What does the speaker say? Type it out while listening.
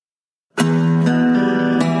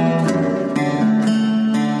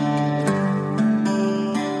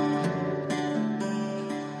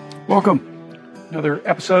Welcome. Another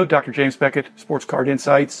episode, Dr. James Beckett, Sports Card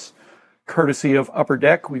Insights, courtesy of Upper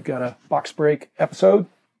Deck. We've got a box break episode,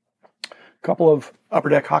 a couple of Upper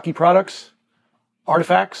Deck hockey products,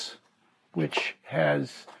 Artifacts, which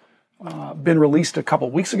has been released a couple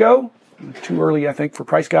weeks ago. Too early, I think, for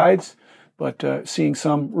price guides, but seeing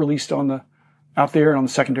some released out there on the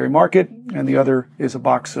secondary market. And the other is a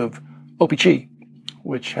box of OP-CHI,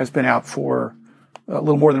 which has been out for a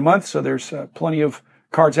little more than a month. So there's plenty of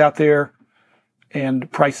cards out there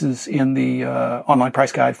and prices in the online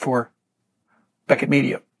price guide for Beckett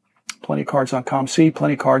Media. Plenty of cards on COMC,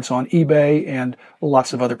 plenty of cards on eBay, and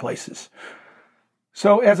lots of other places.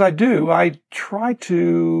 So as I do, I try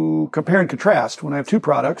to compare and contrast when I have two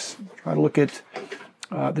products. Try to look at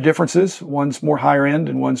the differences. One's more higher end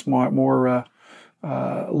and one's more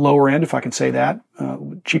lower end, if I can say that.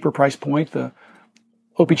 Cheaper price point. The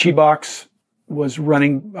OP-CHI box was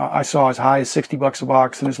running, I saw as high as $60 a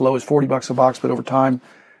box and as low as $40 a box, but over time,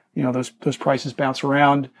 those prices bounce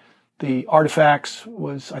around. The Artifacts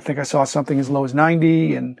was, I think I saw something as low as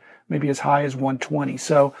 90 and maybe as high as 120.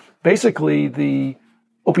 So basically the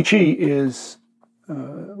OP-CHI is,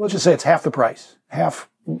 let's just say it's half the price, half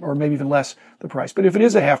or maybe even less the price. But if it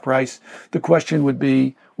is a half price, the question would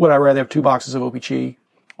be, would I rather have 2 boxes of OP-CHI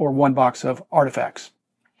or 1 box of Artifacts?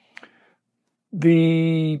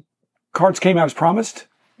 The cards came out as promised.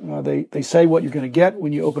 They say what you're going to get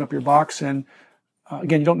when you open up your box. And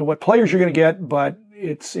again, you don't know what players you're going to get, but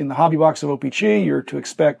it's in the hobby box of OP-CHI. You're to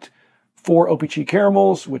expect 4 OP-CHI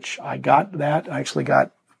caramels, which I got that. I actually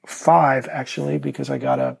got 5, actually, because I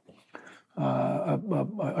got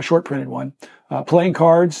a short printed one. Playing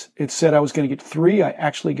cards, it said I was going to get 3. I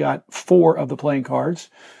actually got 4 of the playing cards.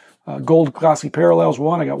 Gold Glossy Parallels,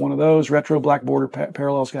 1. I got 1 of those. Retro Black Border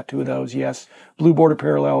Parallels, got 2 of those. Yes. Blue Border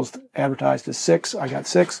Parallels advertised as 6. I got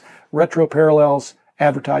 6. Retro Parallels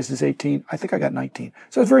advertised as 18. I think I got 19.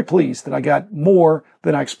 So I was very pleased that I got more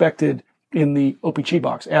than I expected in the OP-CHI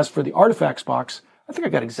box. As for the Artifacts box, I think I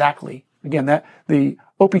got exactly. Again, that the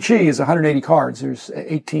OP-CHI is 180 cards. There's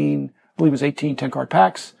 18, I believe it was 18 10-card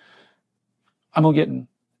packs. I'm only getting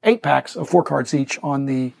 8 packs of 4 cards each on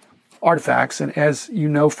the Artifacts. And as you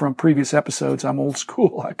know from previous episodes, I'm old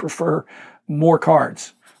school. I prefer more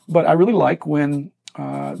cards. But I really like when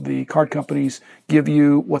the card companies give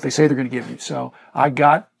you what they say they're going to give you. So I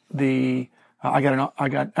got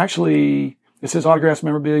actually, it says autographs,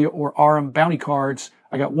 memorabilia, or RM bounty cards.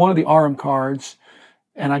 I got 1 of the RM cards,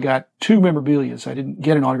 and I got 2 memorabilias. I didn't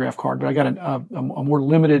get an autograph card, but I got a more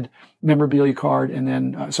limited memorabilia card, and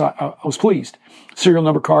then so I was pleased. Serial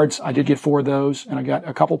number cards, I did get 4 of those, and I got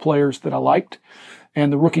a couple players that I liked.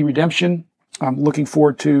 And the rookie redemption, I'm looking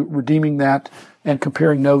forward to redeeming that and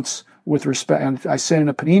comparing notes with respect. And I sent in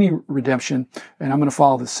a Panini redemption, and I'm going to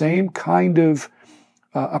follow the same kind of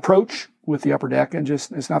approach with the Upper Deck. And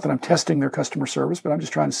just, it's not that I'm testing their customer service, but I'm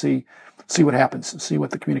just trying to see what happens, see what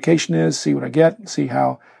the communication is, see what I get, see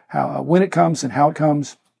how when it comes and how it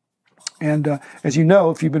comes. And as you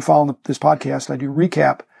know, if you've been following this podcast, I do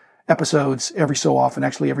recap episodes every so often.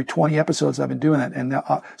 Actually, every 20 episodes I've been doing that. And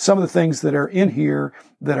some of the things that are in here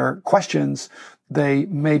that are questions, they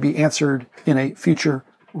may be answered in a future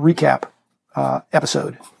recap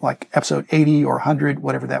episode, like episode 80 or 100,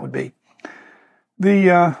 whatever that would be.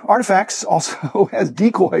 The Artifacts also has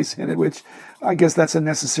decoys in it, which I guess that's a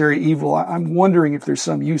necessary evil. I'm wondering if there's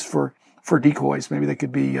some use for decoys. Maybe they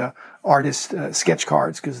could be artist sketch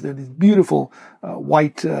cards, because they're these beautiful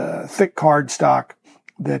white thick card stock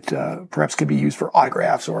that perhaps could be used for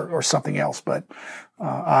autographs or something else. But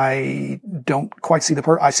I don't quite see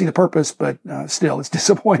I see the purpose, but still, it's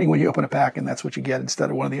disappointing when you open a pack and that's what you get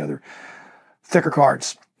instead of one of the other thicker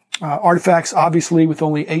cards. Artifacts, obviously, with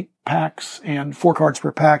only 8 packs and 4 cards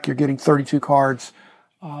per pack, you're getting 32 cards,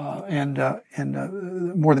 and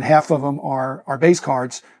more than half of them are base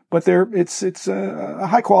cards. But it's a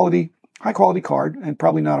high quality card, and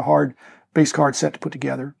probably not a hard base card set to put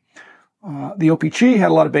together. The OP-CHI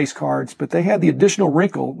had a lot of base cards, but they had the additional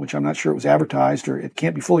wrinkle, which I'm not sure it was advertised or it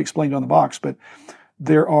can't be fully explained on the box, but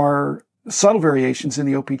there are subtle variations in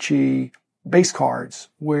the OP-CHI base cards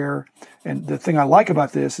and the thing I like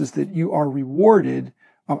about this is that you are rewarded.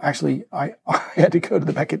 Actually, I had to go to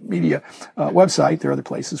the Beckett Media website. There are other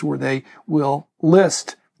places where they will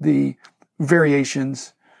list the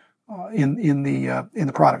variations in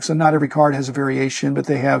the product. So not every card has a variation, but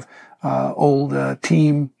they have old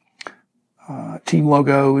team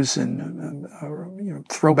logos and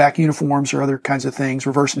throwback uniforms or other kinds of things,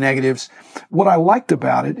 reverse negatives. What I liked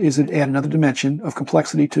about it is it added another dimension of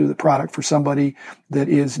complexity to the product for somebody that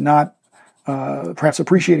is not perhaps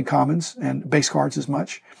appreciating commons and base cards as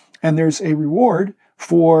much. And there's a reward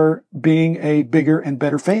for being a bigger and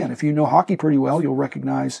better fan. If you know hockey pretty well, you'll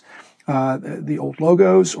recognize the old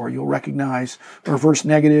logos, or you'll recognize a reverse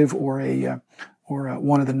negative, or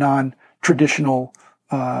one of the non-traditional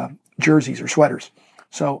jerseys or sweaters.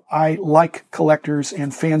 So I like collectors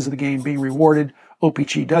and fans of the game being rewarded.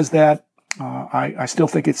 OPC does that. I still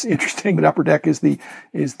think it's interesting that Upper Deck is the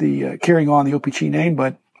carrying on the OPC name,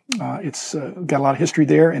 but it's got a lot of history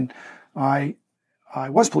there, and I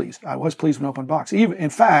was pleased. I was pleased when open box. Even in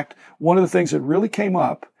fact, one of the things that really came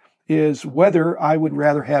up is whether I would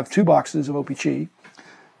rather have 2 boxes of OPC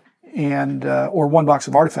and or 1 box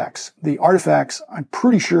of artifacts. The artifacts, I'm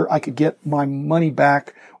pretty sure I could get my money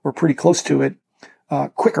back or pretty close to it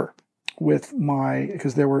quicker with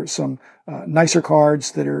because there were some nicer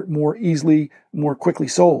cards that are more quickly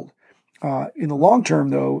sold. In the long term,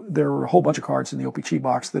 though, there were a whole bunch of cards in the OPC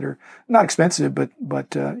box that are not expensive,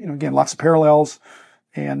 but again, lots of parallels,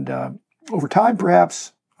 and over time,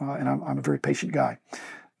 perhaps. And I'm a very patient guy.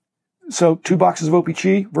 So 2 boxes of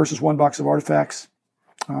OPC versus 1 box of artifacts.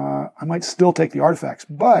 I might still take the artifacts,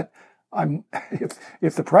 but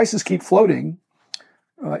if the prices keep floating,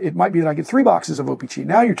 it might be that I get 3 boxes of OPC.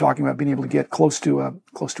 Now you're talking about being able to get close to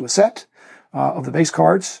a set of the base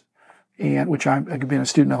cards, and which I've been a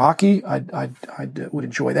student of hockey. I would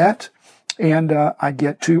enjoy that, and I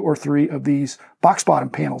get 2 or 3 of these box bottom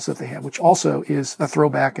panels that they have, which also is a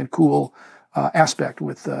throwback and cool aspect.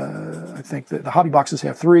 With I think that the hobby boxes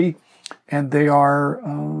have 3, and they are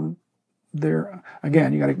they're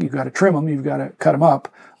again you got to trim them, you've got to cut them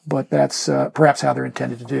up, but that's perhaps how they're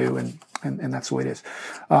intended to do, and that's the way it is.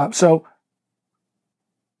 So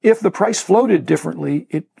if the price floated differently,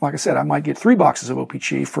 like I said, I might get 3 boxes of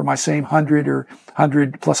OPC for my same 100 or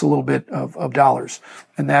 100 plus a little bit of dollars,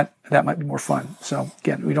 and that might be more fun. So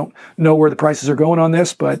again, we don't know where the prices are going on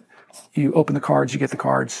this, but you open the cards, you get the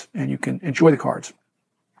cards, and you can enjoy the cards.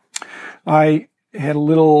 I had a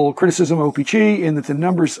little criticism of OPC in that the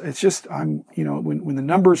numbers, it's just, when the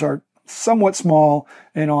numbers are somewhat small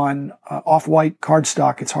and on off-white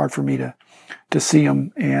cardstock, it's hard for me to see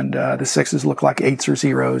them, and the 6s look like 8s or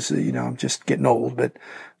 0s. I'm just getting old, but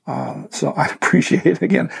so I appreciate it.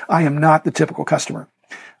 Again, I am not the typical customer,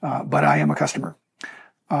 but I am a customer.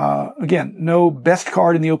 Again, no best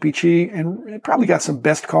card in the OPC, and it probably got some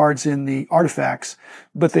best cards in the artifacts,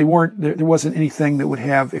 but there wasn't anything that would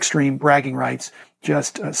have extreme bragging rights,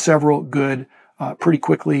 just several good, pretty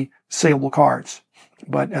quickly saleable cards.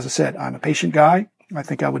 But as I said, I'm a patient guy. I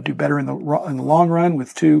think I would do better in the long run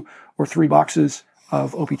with 2 or 3 boxes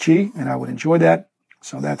of OPC, and I would enjoy that.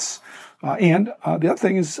 So that's, and the other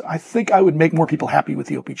thing is, I think I would make more people happy with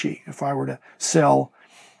the OPC if I were to sell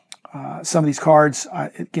some of these cards. I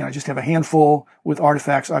just have a handful with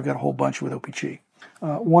artifacts. I've got a whole bunch with OPC.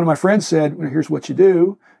 One of my friends said, here's what you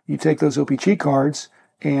do. You take those OPC cards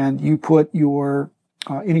and you put your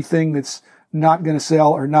anything that's not going to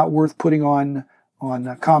sell or not worth putting on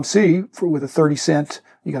ComC with a 30-cent.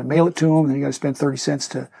 You got to mail it to them, and then you got to spend 30 cents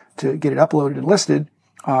to get it uploaded and listed.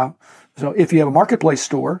 So if you have a marketplace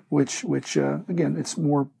store, which again, it's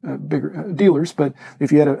more bigger dealers, but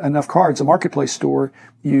if you had enough cards, a marketplace store,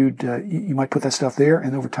 you might put that stuff there,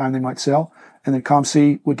 and over time they might sell. And then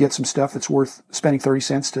ComC would get some stuff that's worth spending 30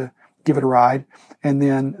 cents to give it a ride. And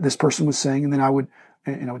then this person was saying, and then I would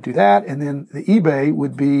do that, and then the eBay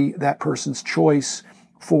would be that person's choice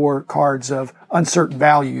for cards of uncertain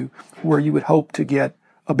value, where you would hope to get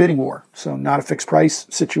a bidding war. So not a fixed price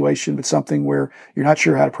situation, but something where you're not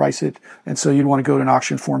sure how to price it. And so you'd want to go to an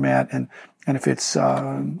auction format. And if it's,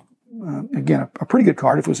 again, a pretty good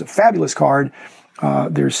card, if it was a fabulous card,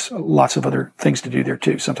 there's lots of other things to do there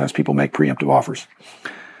too. Sometimes people make preemptive offers.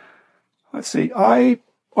 Let's see. I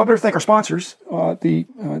better thank our sponsors.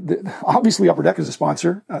 Obviously Upper Deck is a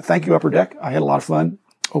sponsor. Thank you, Upper Deck. I had a lot of fun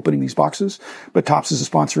opening these boxes, but Topps is a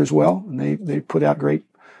sponsor as well. And they put out great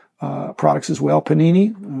products as well.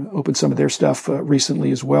 Panini opened some of their stuff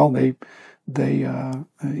recently as well. The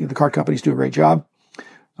card companies do a great job.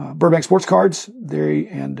 Burbank Sports Cards,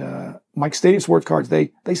 and Mike Stadium Sports Cards,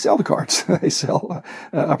 they sell the cards. They sell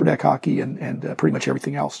Upper Deck hockey and pretty much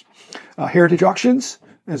everything else. Heritage Auctions,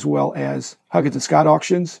 as well as Huggins and Scott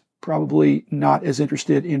Auctions, probably not as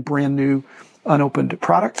interested in brand new unopened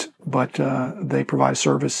product, but they provide a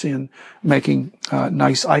service in making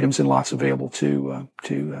nice items and lots available to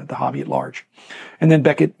the hobby at large. And then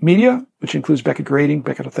Beckett Media, which includes Beckett Grading,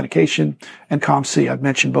 Beckett Authentication, and ComC. I've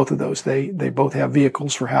mentioned both of those. They both have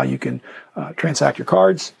vehicles for how you can transact your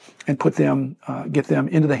cards and put them, get them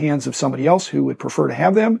into the hands of somebody else who would prefer to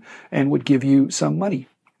have them and would give you some money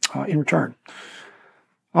in return.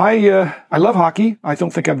 I love hockey. I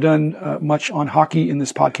don't think I've done much on hockey in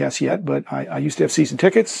this podcast yet, but I used to have season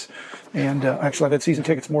tickets, and actually I've had season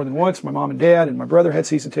tickets more than once. My mom and dad and my brother had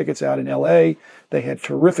season tickets out in L.A. They had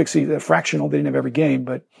terrific season, fractional. They didn't have every game,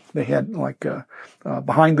 but they had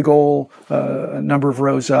behind the goal, a number of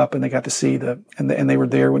rows up, and they got to see and they were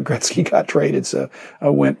there when Gretzky got traded. So I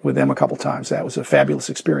went with them a couple times. That was a fabulous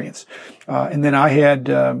experience. And then I had,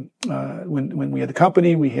 when we had the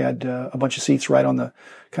company, we had a bunch of seats right on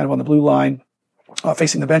the blue line,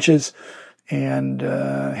 facing the benches, and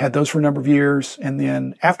had those for a number of years. And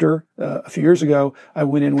then after, a few years ago, I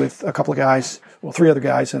went in with a couple of guys, three other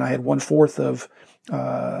guys, and I had 1/4 of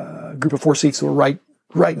a group of 4 seats that were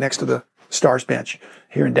right next to the Stars bench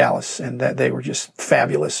here in Dallas, and that they were just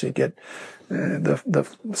fabulous. You'd get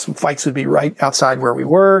some fights would be right outside where we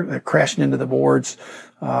were. They're crashing into the boards.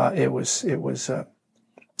 It was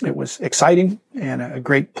exciting and a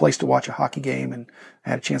great place to watch a hockey game, and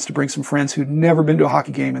I had a chance to bring some friends who'd never been to a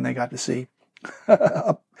hockey game, and they got to see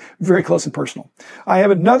very close and personal. I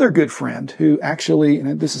have another good friend who actually,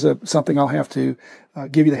 and this is something I'll have to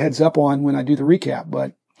give you the heads up on when I do the recap,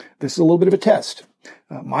 but this is a little bit of a test.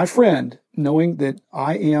 My friend, knowing that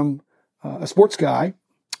I am a sports guy,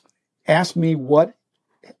 asked me what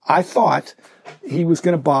I thought he was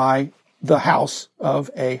going to buy the house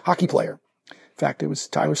of a hockey player. In fact, it was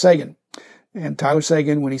Tyler Seguin. And Tyler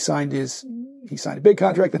Seguin, when he signed a big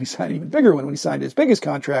contract, then he signed an even bigger one. When he signed his biggest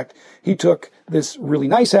contract, he took this really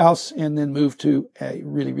nice house and then moved to a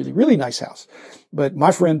really, really, really nice house. But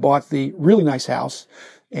my friend bought the really nice house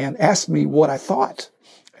and asked me what I thought.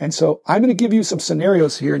 And so I'm going to give you some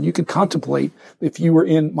scenarios here, and you can contemplate if you were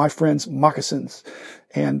in my friend's moccasins.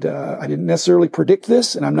 And I didn't necessarily predict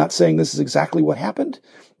this, and I'm not saying this is exactly what happened,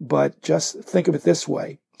 but just think of it this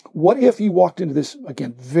way. What if you walked into this,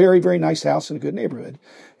 again, very, very nice house in a good neighborhood?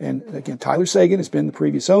 And again, Tyler Seguin has been the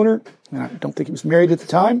previous owner, and I don't think he was married at the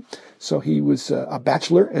time, so he was a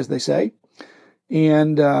bachelor, as they say.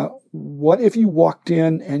 And what if you walked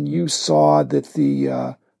in and you saw that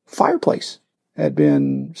the fireplace had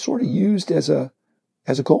been sort of used as a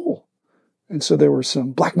goal? And so there were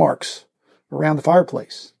some black marks around the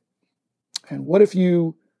fireplace. And what if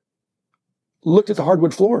you looked at the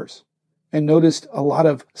hardwood floors and noticed a lot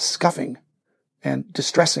of scuffing and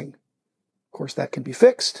distressing? Of course, that can be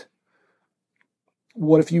fixed.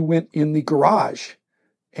 What if you went in the garage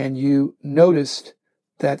and you noticed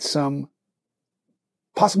that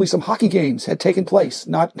possibly some hockey games had taken place,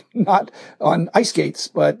 not on ice skates,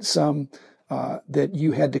 but some that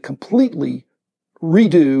you had to completely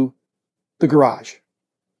redo the garage,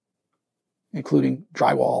 including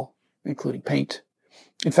drywall, including paint.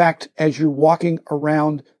 In fact, as you're walking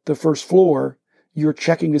around the first floor, you're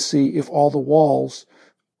checking to see if all the walls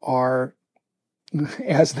are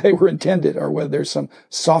as they were intended, or whether there's some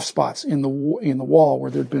soft spots in the wall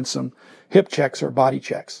where there'd been some hip checks or body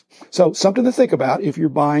checks. So something to think about if you're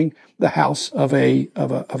buying the house of a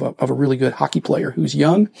really good hockey player who's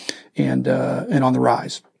young and on the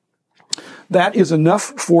rise. That is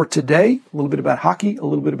enough for today. A little bit about hockey, a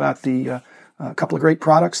little bit about the couple of great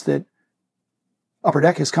products that Upper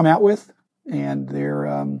Deck has come out with, and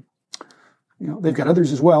they've got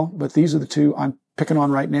others as well, but these are the two I'm picking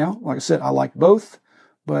on right now. Like I said, I like both,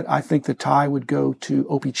 but I think the tie would go to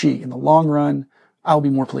OPC. In the long run, I'll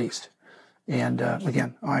be more pleased. And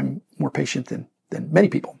again, I'm more patient than many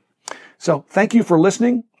people. So thank you for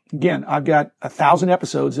listening. Again, I've got 1,000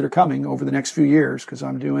 episodes that are coming over the next few years because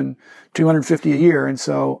I'm doing 250 a year. And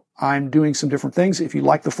so I'm doing some different things. If you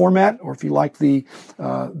like the format, or if you like the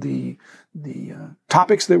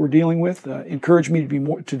topics that we're dealing with, encourage me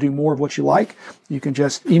to do more of what you like. You can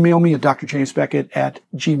just email me at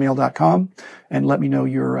drjamesbeckett@gmail.com and let me know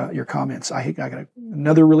your comments. I got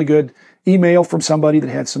another really good email from somebody that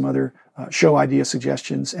had some other show idea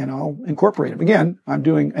suggestions, and I'll incorporate them. Again, I'm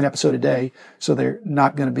doing an episode a day, so they're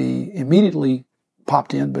not going to be immediately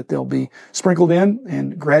popped in, but they'll be sprinkled in,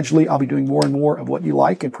 and gradually I'll be doing more and more of what you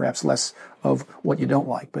like and perhaps less of what you don't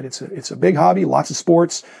like. But it's a big hobby, lots of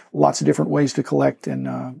sports, lots of different ways to collect,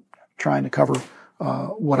 and trying to cover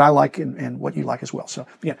what I like and what you like as well. So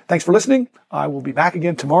again, thanks for listening. I will be back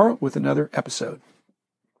again tomorrow with another episode.